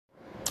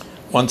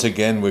Once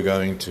again, we're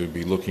going to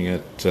be looking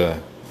at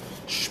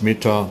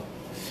Shemitah.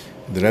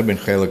 The Rebbe in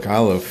Chelek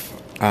Aleph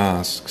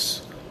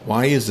asks,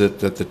 why is it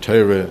that the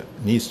Torah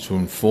needs to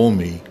inform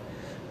me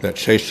that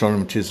Sheish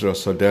Shonim Tizra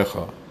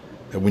Sadecha,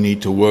 that we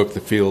need to work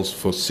the fields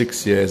for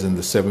 6 years and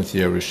the seventh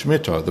year is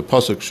Shemitah? The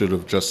Pasuk should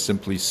have just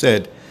simply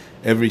said,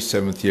 every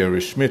seventh year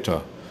is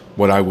Shemitah.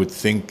 What I would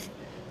think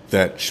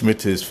that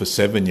Shemitah is for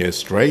 7 years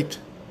straight.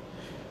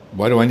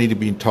 Why do I need to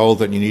be told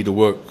that you need to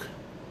work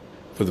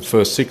for the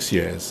first 6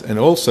 years? And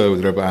also,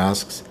 the Rebbe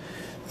asks,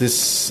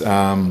 this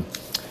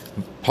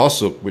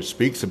pasuk which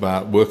speaks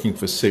about working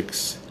for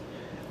 6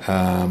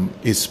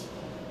 is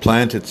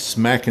planted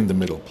smack in the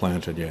middle,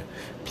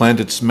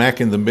 planted smack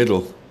in the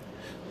middle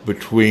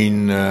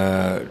between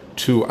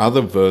two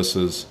other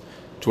verses,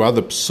 two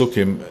other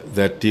psukim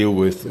that deal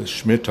with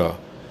Shemitah.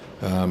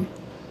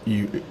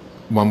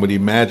 One would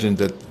imagine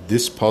that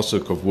this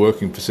pasuk of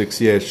working for 6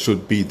 years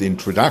should be the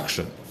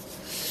introduction.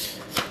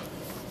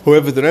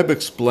 However, the Rebbe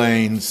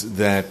explains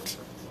that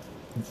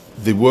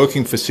the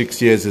working for 6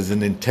 years is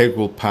an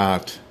integral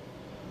part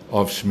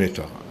of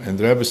Shemitah. And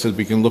the Rebbe says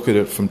we can look at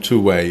it from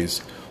two ways.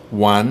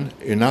 One,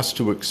 in us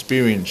to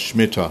experience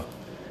Shemitah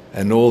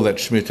and all that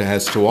Shemitah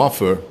has to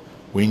offer,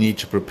 we need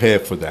to prepare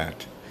for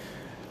that.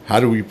 How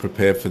do we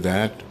prepare for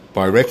that?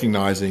 By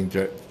recognizing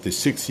that the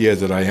 6 years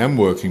that I am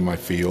working my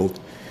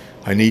field,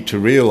 I need to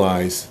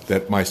realize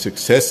that my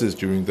successes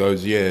during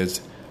those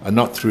years are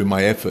not through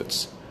my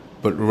efforts,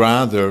 but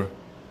rather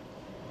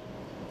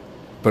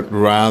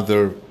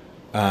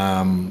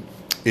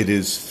it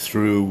is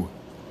through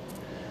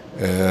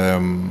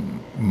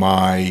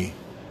my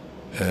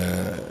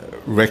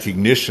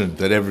recognition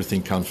that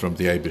everything comes from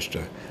the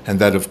Eibishter, and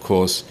that, of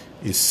course,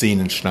 is seen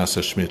in Shnas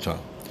HaShemitah.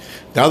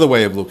 The other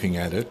way of looking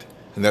at it,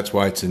 and that's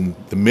why it's in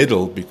the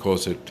middle,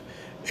 because 6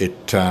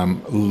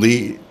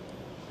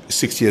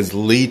 years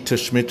lead to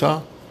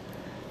Shemitah,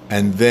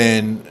 and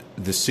then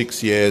the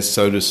 6 years,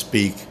 so to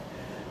speak,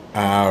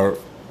 are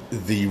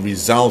the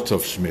result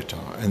of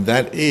Shemitah, and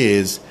that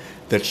is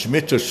that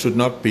Shemitah should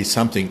not be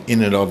something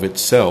in and of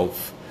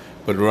itself,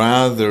 but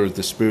rather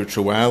the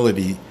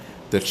spirituality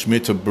that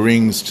Shemitah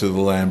brings to the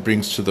land,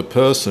 brings to the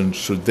person,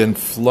 should then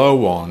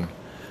flow on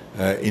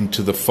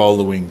into the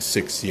following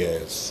 6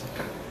 years.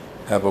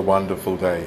 Have a wonderful day.